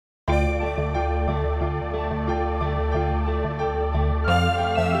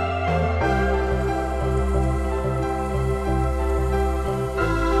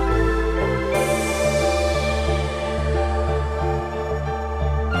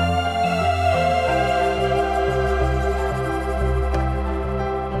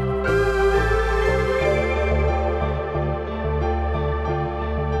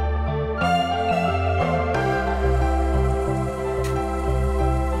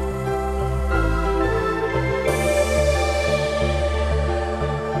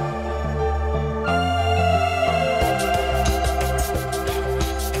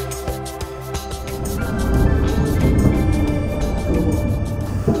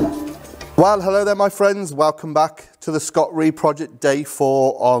Well, hello there my friends, welcome back to the Scott Reed project, day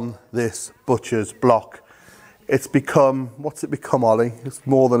 4 on this butcher's block. It's become, what's it become, Ollie? It's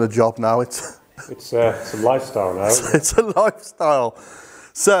more than a job now, it's a lifestyle now. It's a lifestyle.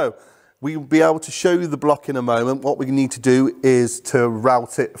 So, we'll be able to show you the block in a moment. What we need to do is to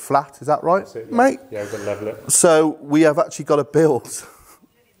route it flat, is that right, That's it, yeah. Mate? Yeah, we've got to level it. So, we have actually got to build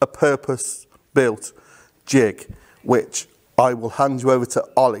a purpose-built jig, which I will hand you over to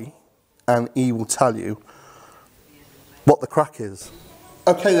Ollie, and he will tell you what the crack is.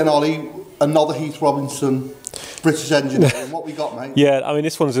 Okay then, Ollie, another Heath Robinson, British engineer. What we got, mate? Yeah, I mean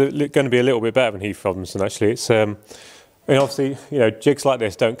this one's going to be a little bit better than Heath Robinson actually. It's I mean, obviously, you know, jigs like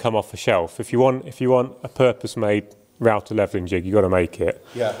this don't come off the shelf. If you want a purpose-made router leveling jig, you've got to make it.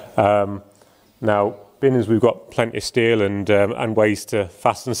 Yeah. Now, being as we've got plenty of steel and ways to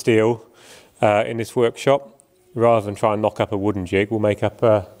fasten steel in this workshop, rather than try and knock up a wooden jig, we'll make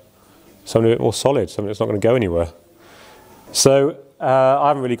up something a bit more solid, something that's not going to go anywhere. So I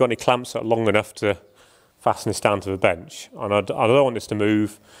haven't really got any clamps that are long enough to fasten this down to the bench, and I don't want this to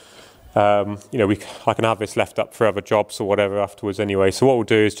move. You know, I can have this left up for other jobs or whatever afterwards anyway. So what we'll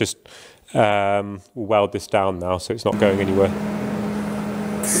do is just we'll weld this down now so it's not going anywhere.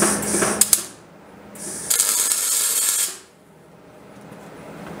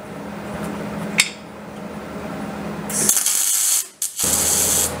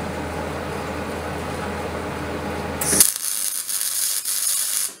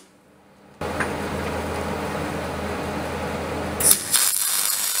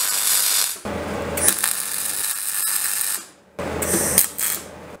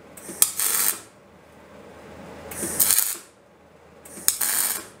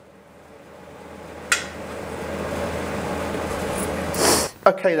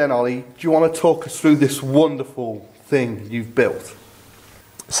 Okay then, Ollie, do you want to talk us through this wonderful thing you've built?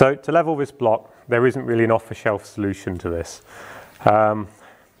 So to level this block, there isn't really an off-the-shelf solution to this.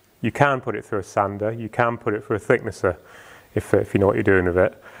 You can put it through a sander, you can put it through a thicknesser if you know what you're doing with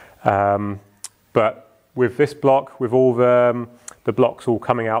it. But with this block, with all the blocks all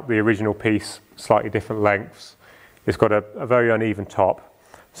coming out the original piece, slightly different lengths, it's got a very uneven top.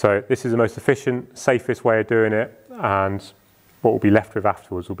 So this is the most efficient, safest way of doing it, and what we'll be left with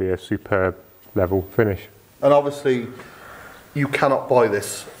afterwards will be a superb level finish. And obviously, you cannot buy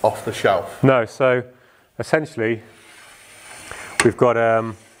this off the shelf. No, so essentially, we've got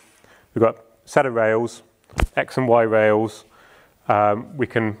a set of rails, X and Y rails. We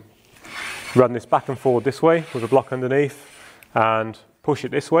can run this back and forward this way with a block underneath and push it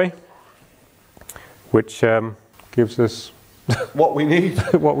this way, which gives us what we need.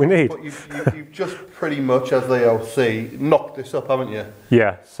 What we need. But you've just pretty much, as they all see, knocked this up, haven't you?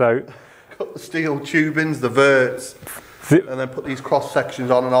 Yeah, so cut the steel tubings, the verts, and then put these cross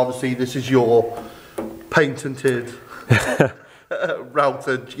sections on, and obviously this is your patented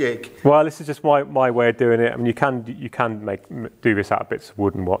router jig. Well, this is just my way of doing it. I mean, you can do this out of bits of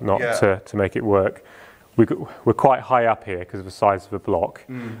wood and whatnot, yeah, to make it work. We're quite high up here because of the size of the block,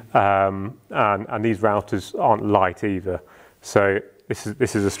 and these routers aren't light either. So this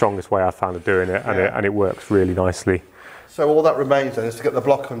is the strongest way I've found of doing it, and it works really nicely. So all that remains then is to get the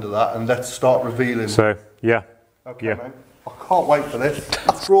block under that, and let's start revealing. So yeah. Okay, yeah. Mate. I can't wait for this.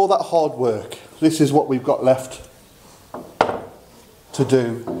 After all that hard work, this is what we've got left to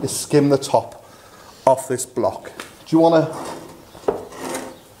do, is skim the top off this block. Do you want to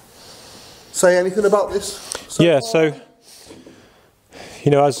say anything about this? Yeah, so you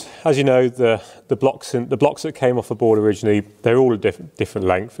know, as you know, the blocks that came off the board originally, they're all a different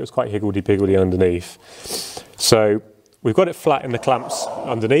length. It was quite higgledy-piggledy underneath. So we've got it flat in the clamps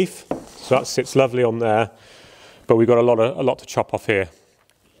underneath, so that sits lovely on there. But we've got a lot to chop off here.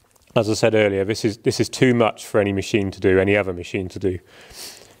 As I said earlier, this is too much for any machine to do, any other machine to do.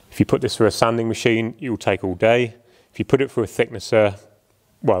 If you put this through a sanding machine, it will take all day. If you put it through a thicknesser,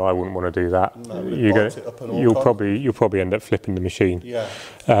 well, I wouldn't want to do that. No, you'll probably end up flipping the machine. Yeah.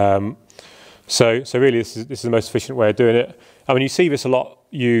 So really, this is the most efficient way of doing it. I mean, you see this a lot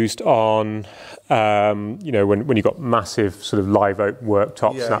used on, you know, when you've got massive sort of live oak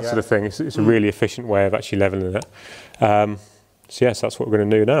worktops and that sort of thing. It's a really efficient way of actually leveling it. So yes, that's what we're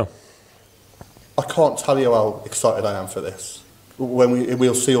going to do now. I can't tell you how excited I am for this. When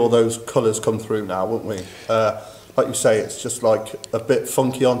we'll see all those colours come through now, won't we? Like you say, it's just like a bit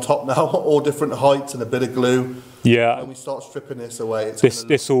funky on top now, all different heights and a bit of glue. Yeah. And we start stripping this away.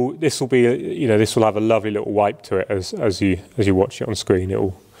 This will be, you know, this will have a lovely little wipe to it as you watch it on screen.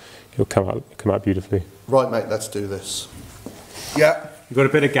 It'll come out beautifully. Right, mate. Let's do this. Yeah. We've got a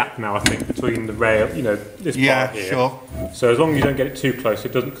bit of gap now, I think, between the rail, you know, this part here. Sure. So as long as you don't get it too close,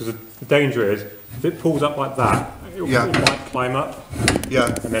 it doesn't, because the danger is, if it pulls up like that, it might climb up.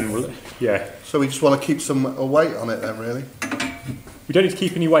 Yeah. And then, yeah. So we just want to keep some weight on it then, really? We don't need to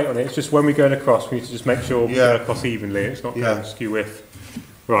keep any weight on it, it's just when we're going across, we need to just make sure we go across evenly, it's not going skew width.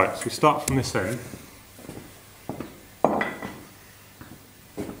 Right, so we start from this end.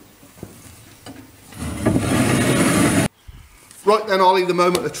 Right then, Ollie, the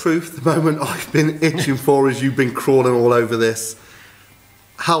moment of truth, the moment I've been itching for as you've been crawling all over this.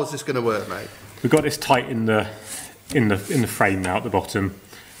 How is this going to work, mate? We've got this tight in the frame now at the bottom.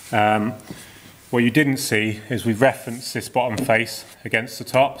 What you didn't see is we've referenced this bottom face against the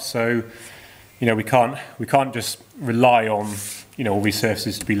top, so you know we can't just rely on, you know, all these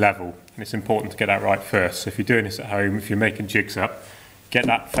surfaces to be level, and it's important to get that right first. So if you're doing this at home, if you're making jigs up, get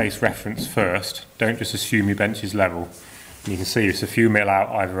that face reference first. Don't just assume your bench is level. And you can see it's a few mil out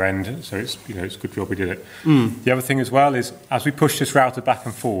either end, so it's, you know, it's a good job we did it. The other thing as well is, as we push this router back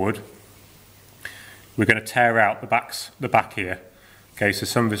and forward, we're going to tear out the back here. Okay, so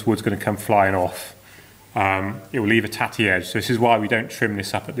some of this wood's going to come flying off. It will leave a tatty edge, so this is why we don't trim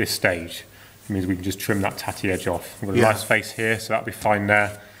this up at this stage. It means we can just trim that tatty edge off. We've got a nice face here, so that'll be fine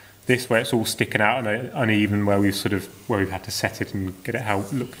there. This way it's all sticking out and uneven, where we've had to set it and get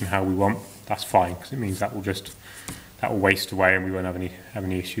it looking how we want. That's fine, because it means that will waste away and we won't have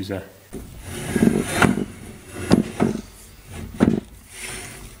any issues there.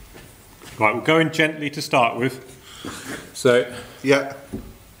 Right, we'll go in gently to start with. So, yeah.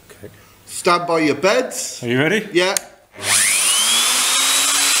 Okay. Stand by your beds. Are you ready? Yeah.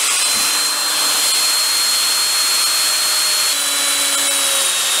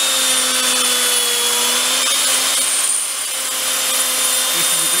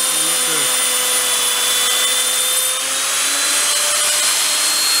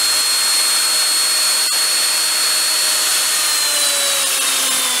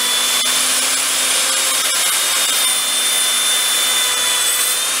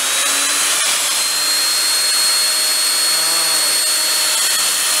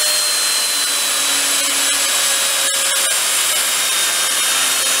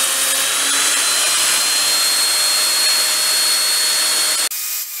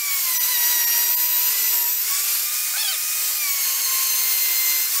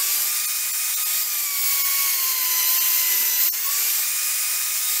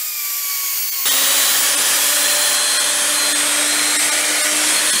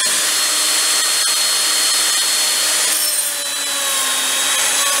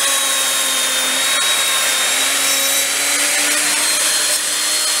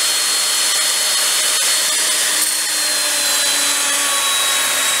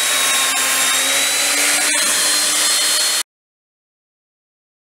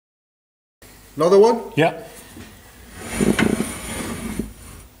 Another one? Yeah.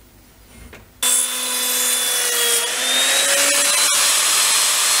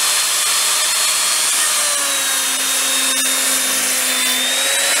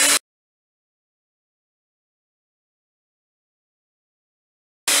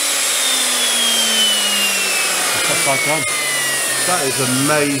 That's done. That is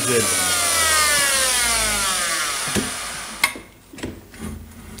amazing.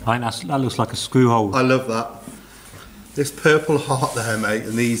 I think that looks like a screw hole. I love that. This purple heart there, mate,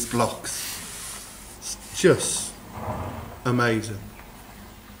 and these blocks. It's just amazing.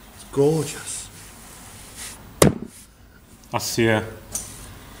 It's gorgeous. That's the...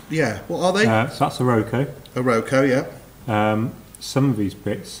 yeah, what are they? so that's a Roco. A Roco, yeah. Some of these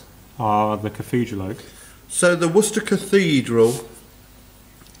bits are the cathedral oak. So the Worcester Cathedral,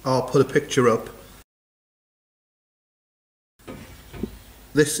 I'll put a picture up.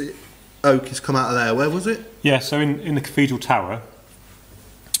 This oak has come out of there. Where was it? Yeah, so in the cathedral tower,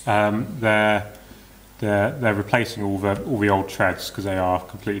 they're replacing all the old treads because they are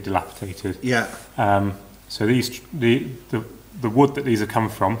completely dilapidated. Yeah. So the wood that these have come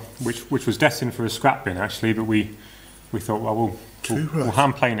from, which was destined for a scrap bin actually, but we thought, well, we'll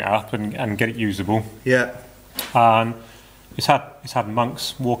hand plane it up and get it usable. Yeah. And it's had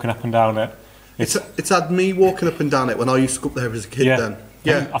monks walking up and down it. It's had me walking up and down it when I used to go up there as a kid. Yeah. Then.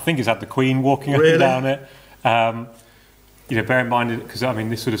 Yeah. I think it's had the Queen walking up and down it. You know, bear in mind, because I mean,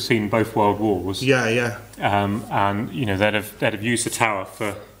 this would have seen both World Wars. Yeah, yeah. And you know, they'd have used the tower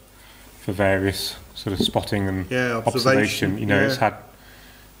for various sort of spotting and observation. You know, it's had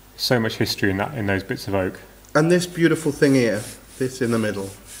so much history in those bits of oak. And this beautiful thing here, this in the middle,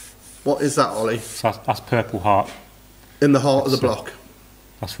 what is that, Ollie? So that's Purple Heart. In the heart of the block.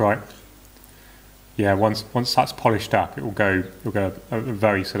 That's right. Yeah, once that's polished up, it'll go a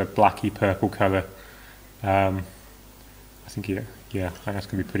very sort of blacky purple colour. I think I think that's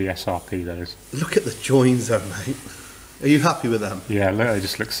going to be pretty SRP, those. Look at the joins though, mate. Are you happy with them? Yeah, look, they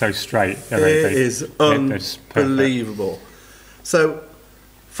just look so straight. It is unbelievable. So,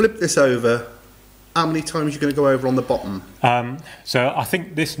 flip this over. How many times are you going to go over on the bottom? So I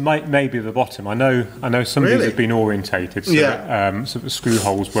think this may be the bottom. I know some of these have been orientated, so that, so the screw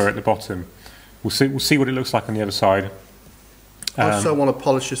holes were at the bottom. We'll see what it looks like on the other side. I so want to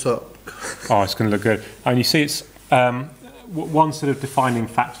polish this up. Oh, it's going to look good. And you see, it's one sort of defining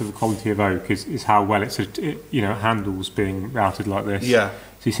factor of the quality of oak is how well it handles being routed like this. Yeah.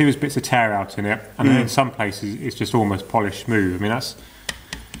 So you see there's bits of tear out in it, and then in some places it's just almost polished smooth. I mean, that's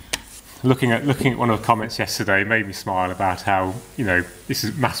looking at one of the comments yesterday made me smile about how this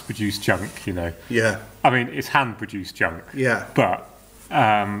is mass-produced junk. Yeah. I mean, it's hand-produced junk. Yeah. But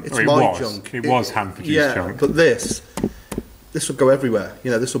junk. It was hand-produced junk. But this will go everywhere.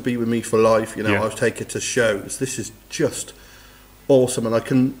 This will be with me for life. Yeah. I'll take it to shows. This is just awesome, and I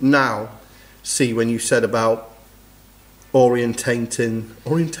can now see when you said about orientating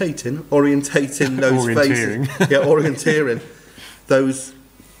those faces. Yeah, orienteering those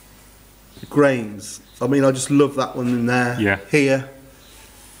grains. I mean, I just love that one in there. Yeah. Here,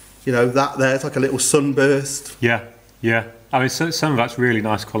 that there, it's like a little sunburst. Yeah, yeah. I mean, some of that's really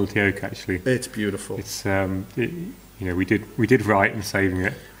nice quality oak, actually. It's beautiful. It's we did right in saving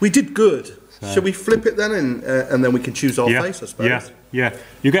it. We did good. So. Should we flip it then, and then we can choose our face, I suppose? Yeah.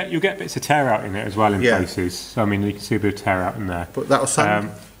 You get bits of tear out in it as well in places. So, I mean, you can see a bit of tear out in there. But that'll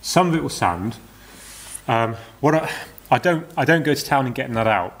sand. Some of it will sand. I don't go to town in getting that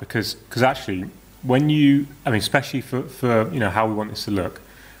out because actually especially for how we want this to look,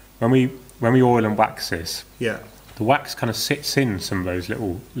 when we oil and wax this, the wax kind of sits in some of those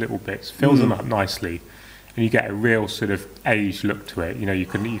little bits, fills them up nicely, and you get a real sort of aged look to it. You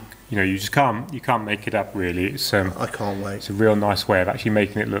just can't make it up really. It's I can't wait. It's a real nice way of actually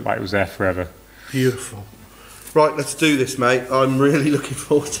making it look like it was there forever. Beautiful. Right, let's do this, mate. I'm really looking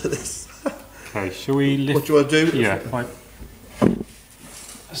forward to this. Okay, shall we lift? What do you want to do? Yeah.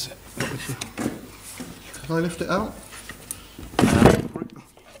 That's it. Can I lift it out?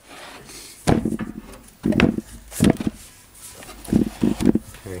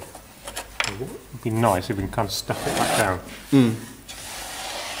 Okay. It'd be nice if we can kind of stuff it back down.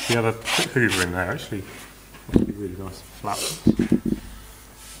 You have a hoover in there, actually. That'd be really nice and flat.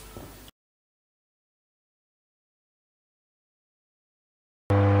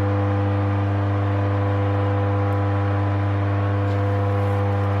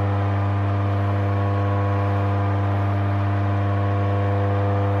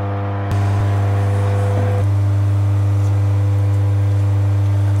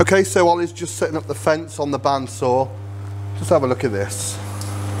 Okay, so Ollie's just setting up the fence on the bandsaw. Just have a look at this.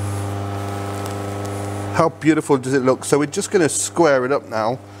 How beautiful does it look? So we're just going to square it up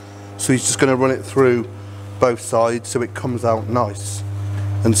now. So he's just going to run it through both sides so it comes out nice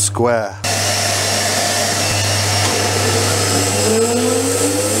and square.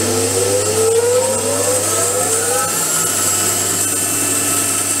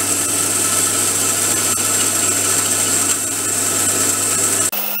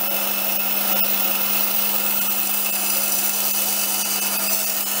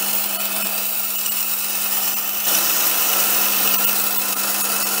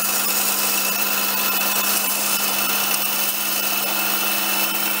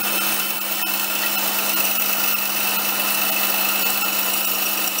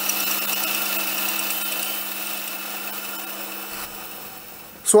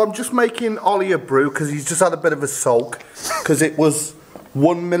 So I'm just making Ollie a brew because he's just had a bit of a sulk because it was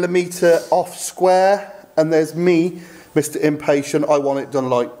 1 millimetre off square, and there's me, Mr. Impatient. I want it done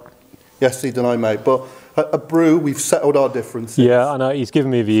like yesterday, didn't I, mate? But a brew, we've settled our differences. Yeah, I know. He's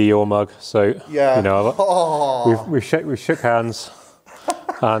given me the Eeyore mug, so yeah. we shook hands,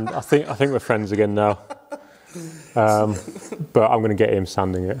 and I think we're friends again now. But I'm going to get him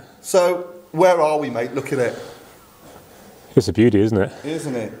sanding it. So where are we, mate? Look at it. It's a beauty, isn't it?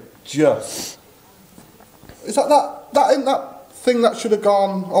 Isn't it? Just. Is that ain't that thing that should have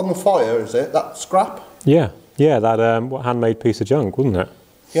gone on the fire, is it? That scrap? Yeah, that handmade piece of junk, wasn't it?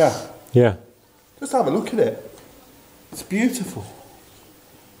 Yeah. Yeah. Just have a look at it. It's beautiful.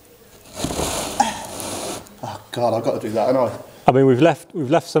 Oh God, I've got to do that, haven't I? I mean, we've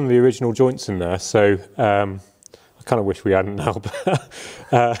left some of the original joints in there, so I kind of wish we hadn't now. But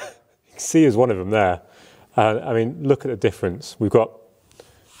you can see there's one of them there. I mean, look at the difference. We've got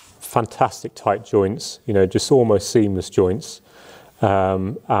fantastic tight joints, just almost seamless joints,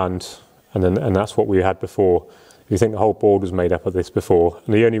 and and that's what we had before. If you think the whole board was made up of this before,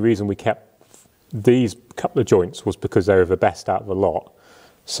 and the only reason we kept these couple of joints was because they were the best out of the lot.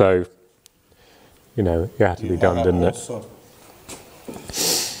 So, you know, it had to be done, didn't it?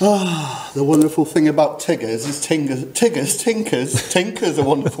 Ah, the wonderful thing about Tiggers is tinkers are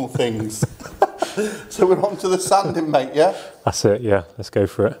wonderful things. So we're on to the sanding, mate, yeah? That's it, yeah. Let's go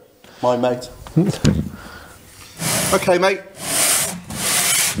for it. My mate. Okay, mate.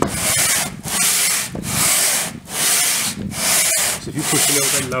 So if you push a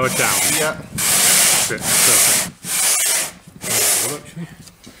little bit lower down. Yeah. That's it. Perfect.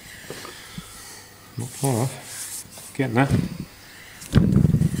 Not far off. Getting there.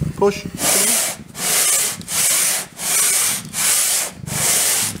 Push.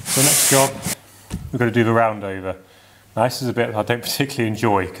 So next job, we've got to do the round over. Now this is a bit I don't particularly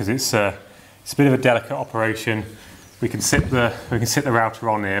enjoy because it's a bit of a delicate operation. We can sit the router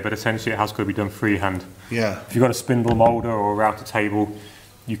on here, but essentially it has got to be done freehand. Yeah. If you've got a spindle moulder or a router table,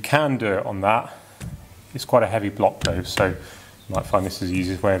 you can do it on that. It's quite a heavy block though, so you might find this is the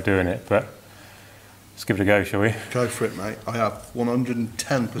easiest way of doing it. But let's give it a go, shall we? Go for it, mate. I have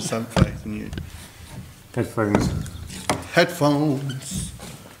 110% faith in you. Headphones. Headphones.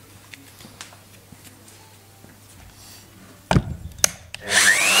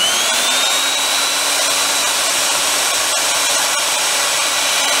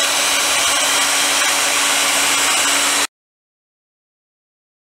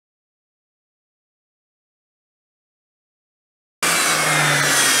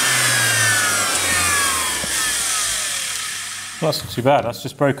 Well, that's not too bad. That's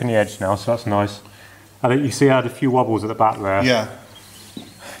just broken the edge now, so that's nice. I think you see I had a few wobbles at the back there. Yeah.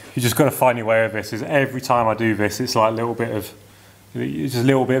 You just got to find your way of this. Is every time I do this, it's like a little bit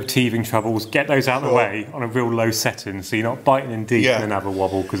of teething troubles. Get those out of the way on a real low setting, so you're not biting in deep and then have a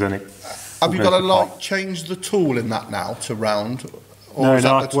wobble, because then it. Have you got to like change the tool in that now to round? Or No, is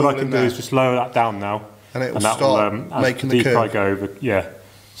that the tool what I can in do there? is just lower that down now, And it will that start as making the deeper I curve. go over. Yeah.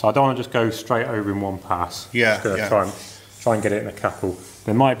 So I don't want to just go straight over in one pass. Yeah, Just gonna yeah. try and get it in a couple.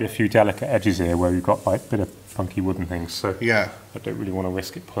 There might be a few delicate edges here where you've got like a bit of funky wooden things, so Yeah. I don't really want to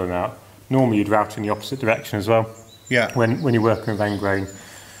risk it pulling out. Normally you'd route in the opposite direction as well. Yeah. When you're working with end grain,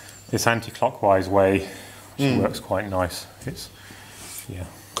 this anti-clockwise way which works quite nice. It's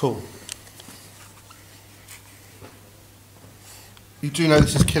Cool. You do know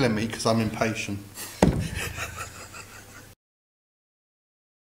this is killing me because I'm impatient.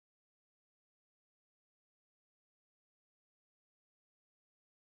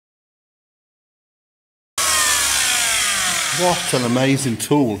 What an amazing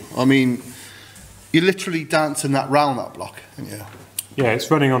tool. I mean, you're literally dancing that round that block, aren't you? Yeah, it's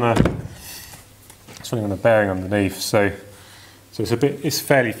running on a bearing underneath, so it's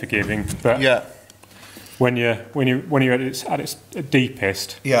fairly forgiving. But Yeah. when you're at its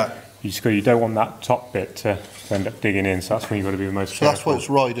deepest, Yeah. you don't want that top bit to end up digging in. So that's when you've got to be the most So careful. that's what it's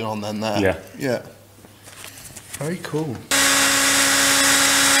riding on then there. Yeah. Yeah. Very cool.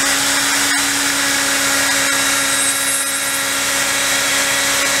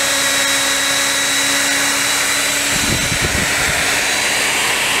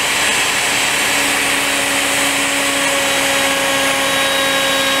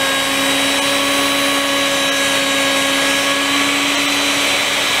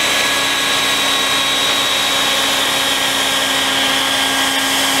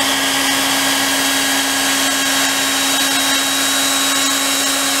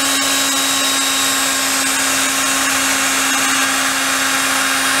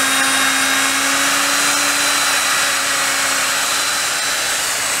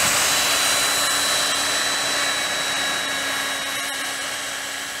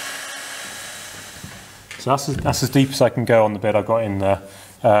 So that's as deep as I can go on the bit I got in there.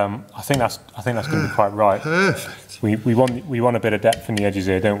 I think that's going to be quite right. Perfect. We want a bit of depth in the edges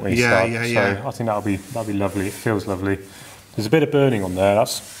here, don't we? Yeah, So, yeah. So I think that'll be lovely. It feels lovely. There's a bit of burning on there.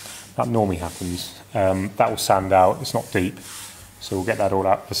 That normally happens. That will sand out. It's not deep, so we'll get that all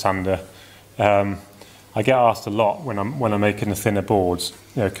out with the sander. I get asked a lot when I'm making the thinner boards.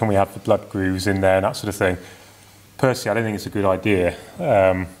 You know, can we have the blood grooves in there and that sort of thing? Personally, I don't think it's a good idea.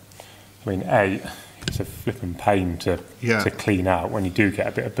 I mean, it's a flipping pain to clean out when you do get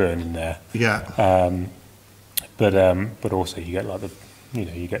a bit of burn in there. Yeah. But also you get like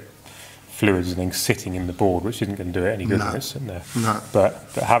you get fluids and things sitting in the board, which isn't going to do it any good when it's sitting there. No. But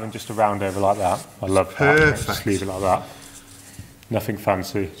having just a round over like that, I love that. Perfect. Just leave it like that. Nothing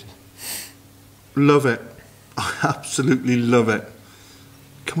fancy. Love it. I absolutely love it.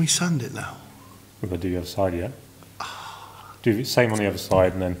 Can we sand it now? We're going to do the other side, yeah? Do the same on the other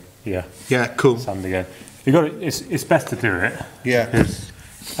side and then Yeah. Yeah, cool. Sand again. You got it. It's best to do it. Yeah. Because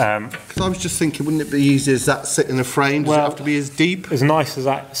I was just thinking, wouldn't it be easy as that sit in a frame? Does it have to be as deep? As nice as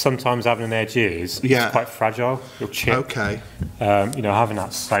that sometimes having an edge is, yeah, it's quite fragile. You'll chip. Okay. You know, having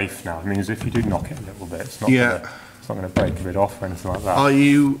that safe now means if you do knock it a little bit, it's not going to break a bit off or anything like that. Are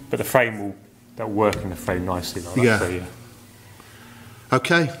you? But the frame that'll work in the frame nicely like that. Yeah. So, yeah.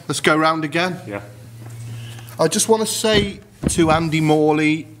 Okay, let's go round again. Yeah. I just want to say to Andy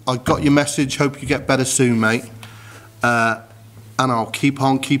Morley, I got your message. Hope you get better soon, mate. And I'll keep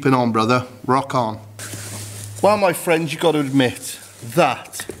on keeping on, brother. Rock on. Well, my friends, you've got to admit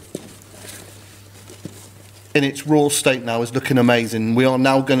that in its raw state now is looking amazing. We are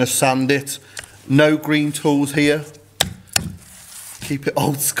now going to sand it. No green tools here. Keep it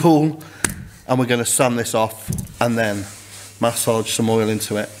old school. And we're going to sand this off and then massage some oil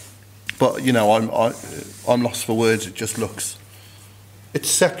into it. But, you know, I'm lost for words. It just looks... It's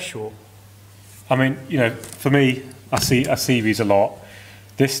sexual. I mean, you know, for me, I see these a lot.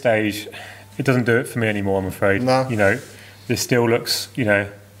 This stage, it doesn't do it for me anymore, I'm afraid. No. You know, this still looks, you know,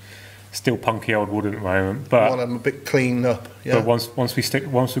 still punky old wood at the moment. But I want them a bit cleaned up. Yeah. But once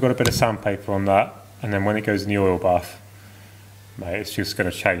we've got a bit of sandpaper on that, and then when it goes in the oil bath, mate, it's just going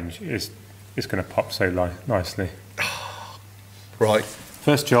to change. It's going to pop so nicely. Right.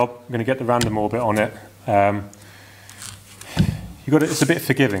 First job, I'm going to get the random orbit on it. It's a bit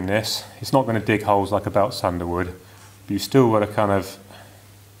forgiving, this. It's not going to dig holes like a belt sander would, but you still got to kind of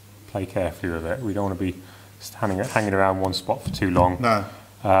play carefully with it. We don't want to be just hanging around one spot for too long. No.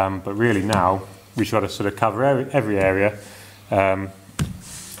 But really now, we've got to sort of cover every area.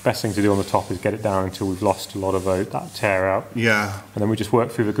 Best thing to do on the top is get it down until we've lost a lot of that tear out. Yeah. And then we just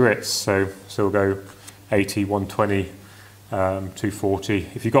work through the grits. So we'll go 80, 120, 240.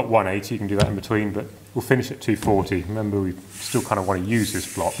 If you've got 180, you can do that in between, but we'll finish at 240. Remember, we still kind of want to use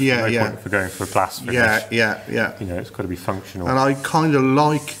this block. Yeah, no point for going for a glass finish. Yeah. You know, it's got to be functional. And I kind of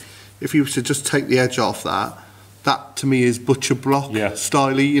like, if you were to just take the edge off that to me is butcher block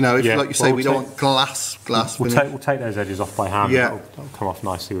styly. You know, if like you say, we don't want glass We'll finish. take those edges off by hand. Yeah. That'll come off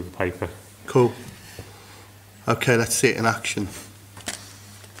nicely with the paper. Cool. Okay, let's see it in action.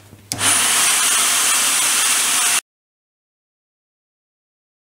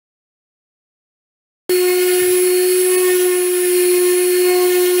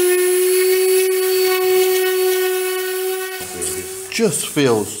 Just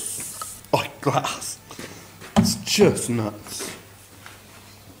feels like glass. It's just nuts.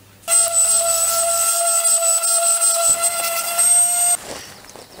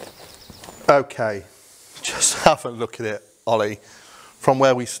 Okay, just have a look at it, Ollie, from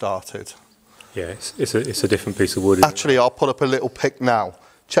where we started. Yeah, it's a different piece of wood. Actually, I'll put up a little pic now.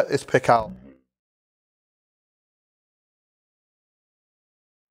 Check this pic out.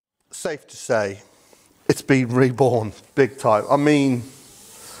 Safe to say, it's been reborn big time. I mean,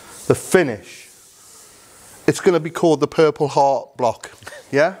 the finish, it's going to be called the Purple Heart block.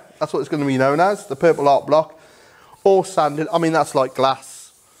 Yeah, that's what it's going to be known as, the Purple Heart block. All sanded. I mean, that's like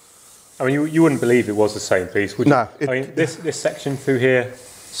glass. I mean, you wouldn't believe it was the same piece, would you? No. I mean, this section through here,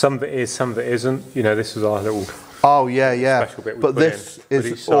 some of it is, some of it isn't. You know, this was our little special bit we but put this in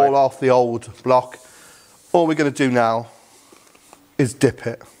is all off the old block. All we're going to do now is dip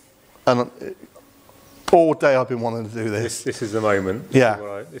it. And all day I've been wanting to do this. This is the moment.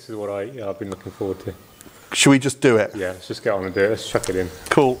 This is what I've been looking forward to. Should we just do it? Yeah, let's just get on and do it. Let's chuck it in.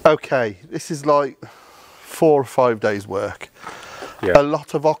 Cool. Okay, this is like 4 or 5 days work. Yeah. A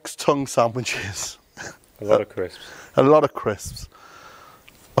lot of ox tongue sandwiches. A lot of crisps. A lot of crisps.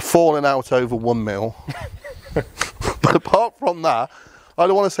 Are falling out over 1 mil. But apart from that, I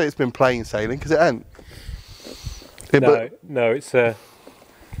don't want to say it's been plain sailing because it ain't. No, it's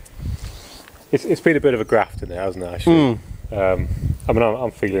been a bit of a graft in there, hasn't it? Actually, I mean, I'm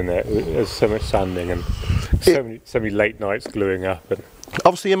feeling it. There's so much sanding and so many late nights gluing up. And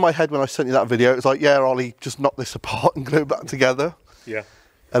obviously, in my head when I sent you that video, it was like, yeah, Ollie, just knock this apart and glue it back together. Yeah.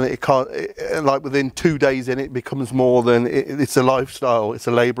 And it can't. Like within 2 days, in it becomes more than it's a lifestyle. It's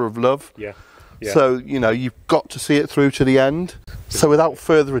a labour of love. Yeah. So you know you've got to see it through to the end. So without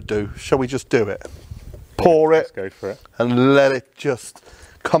further ado, shall we just do it? Pour it. Let's go for it. And let it just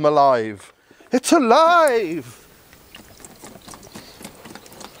come alive. It's alive!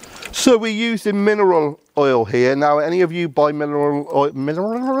 So we're using mineral oil here. Now, any of you buy mineral oil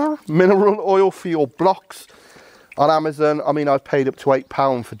for your blocks on Amazon? I mean, I've paid up to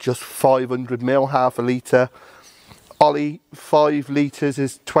 £8 for just 500 ml, half a litre. Ollie, 5 litres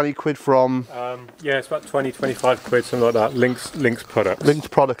is 20 quid from... yeah, it's about 20, 25 quid, something like that. Lynx Products. Lynx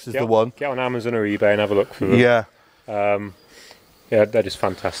Products is the one. Get on Amazon or eBay and have a look for them. Yeah. Yeah, they're just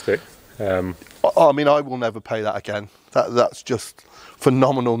fantastic. I mean, I will never pay that again. That's just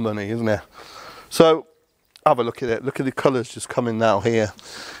phenomenal money, isn't it? So, have a look at it. Look at the colours just coming now here.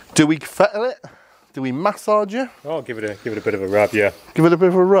 Do we fettle it? Do we massage it? Oh, give it a bit of a rub, yeah. Give it a bit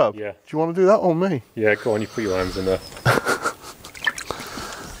of a rub? Yeah. Do you want to do that or me? Yeah, go on, you put your hands in there.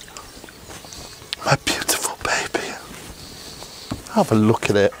 My beautiful baby. Have a look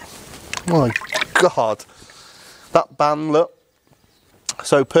at it. My God. That band, look.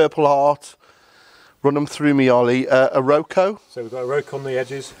 So, Purple Heart. Run them through me, Ollie. A Roco. So we've got a Roco on the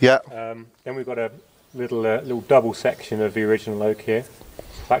edges. Yeah. Then we've got a little double section of the original oak here.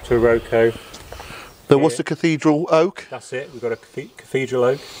 Back to a Roco. The Worcester Cathedral Oak. That's it. We've got a cathedral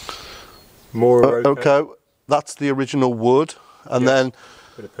oak. More Roco. Roco. That's the original wood. And then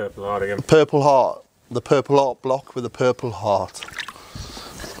bit of Purple Heart again. Purple Heart. The Purple Heart block with a Purple Heart.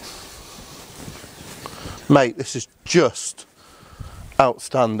 Mate, this is just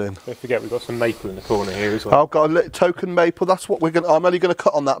outstanding. Don't forget, we've got some maple in the corner here as well. I've got a little token maple. That's what we're going to... I'm only going to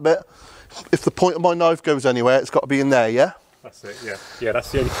cut on that bit. If the point of my knife goes anywhere, it's got to be in there, yeah? That's it, yeah. Yeah,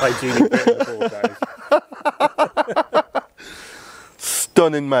 that's the only hygienic bit in the board, that is.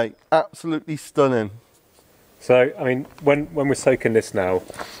 Stunning, mate. Absolutely stunning. So, I mean, when we're soaking this now,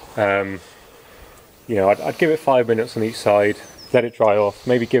 you know, I'd give it 5 minutes on each side, let it dry off,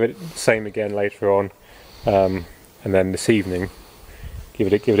 maybe give it the same again later on, and then this evening,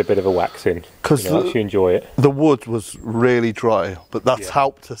 give it a bit of a wax in, because you actually enjoy it. The wood was really dry, but that's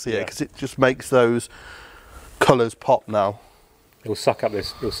helped to see it, because it just makes those colours pop now. It'll suck up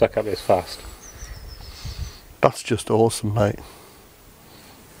this fast. That's just awesome, mate.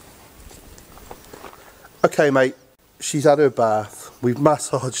 Okay, mate, she's had her bath, we've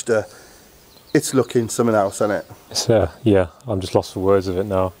massaged her. It's looking something else, isn't it? It's, yeah, I'm just lost for words of it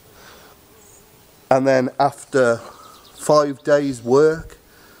now. And then after 5 days work,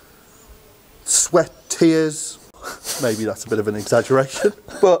 sweat, tears, maybe that's a bit of an exaggeration,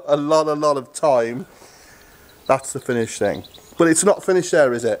 but a lot of time, that's the finished thing. But it's not finished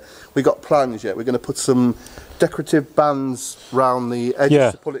there, is it? We got plans yet. We're going to put some decorative bands round the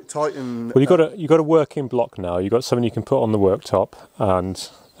edges to pull it tight. And well, you got a working block now. You've got something you can put on the worktop and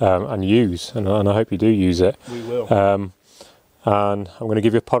use, and I hope you do use it. We will. And I'm going to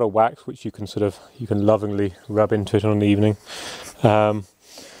give you a pot of wax, which you can lovingly rub into it on an evening.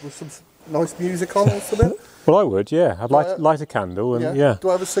 With some nice music on or something? Well, I would, yeah. I'd light a candle, and yeah. Do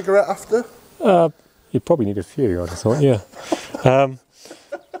I have a cigarette after? You'd probably need a few, I'd have thought, yeah.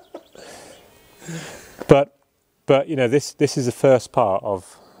 But you know, this is the first part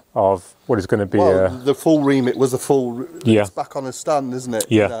of what is going to be. The full remit was a full. Yeah. It's back on a stand, isn't it?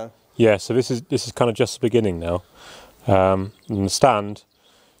 Yeah. You know? Yeah. So this is kind of just the beginning now. And the stand,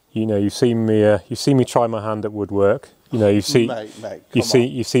 you know, you've seen me try my hand at woodwork. You know, you've seen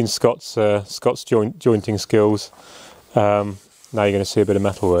Scott's jointing skills. Now you're going to see a bit of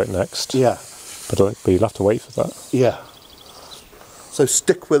metalwork next. Yeah. But you'll have to wait for that. Yeah. So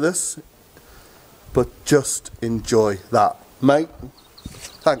stick with us, but just enjoy that, mate.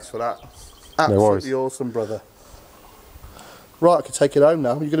 Thanks for that. Absolutely awesome, brother. Right, I can take it home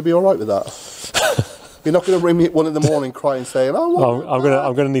now. You're going to be all right with that? You're not going to ring me at 1 in the morning crying, saying, "Oh, I'm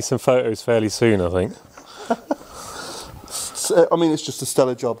going to need some photos fairly soon, I think." I mean, it's just a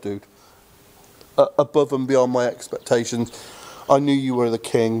stellar job, dude. Above and beyond my expectations. I knew you were the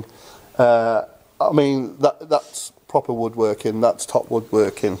king. I mean, that's proper woodworking. That's top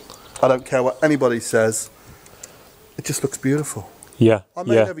woodworking. I don't care what anybody says. It just looks beautiful. Yeah. I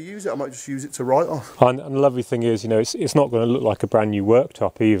may never use it. I might just use it to write on. And the lovely thing is, you know, it's not going to look like a brand new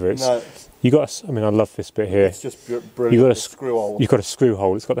worktop either. No. You got. I love this bit here. It's just brilliant. You got a screw hole. You've got a screw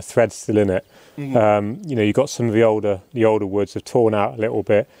hole. It's got the thread still in it. Mm-hmm. You know, you've got some of the older woods have torn out a little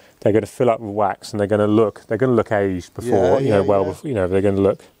bit. They're going to fill up with wax, and they're going to look aged before. Before, you know, they're going to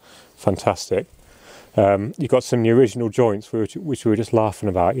look fantastic. You've got some of the original joints which we were just laughing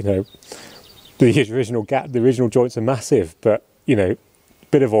about. You know, the original joints are massive, but you know,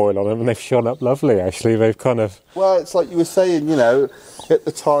 bit of oil on them and they've shone up lovely. Actually, they've kind of. Well, it's like you were saying. You know, at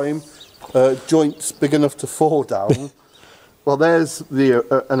the time, joints big enough to fall down. Well, there's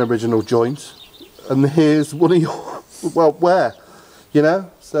an original joint, and here's one of your. Well, where, you know.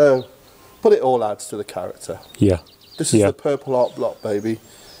 So, but it all adds to the character. Yeah. This is the Purple Heart block, baby.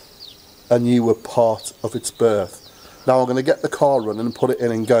 And you were part of its birth. Now I'm going to get the car running and put it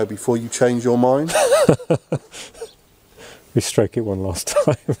in and go before you change your mind. We stroke it one last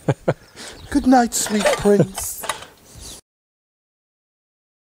time. Good night, sweet prince.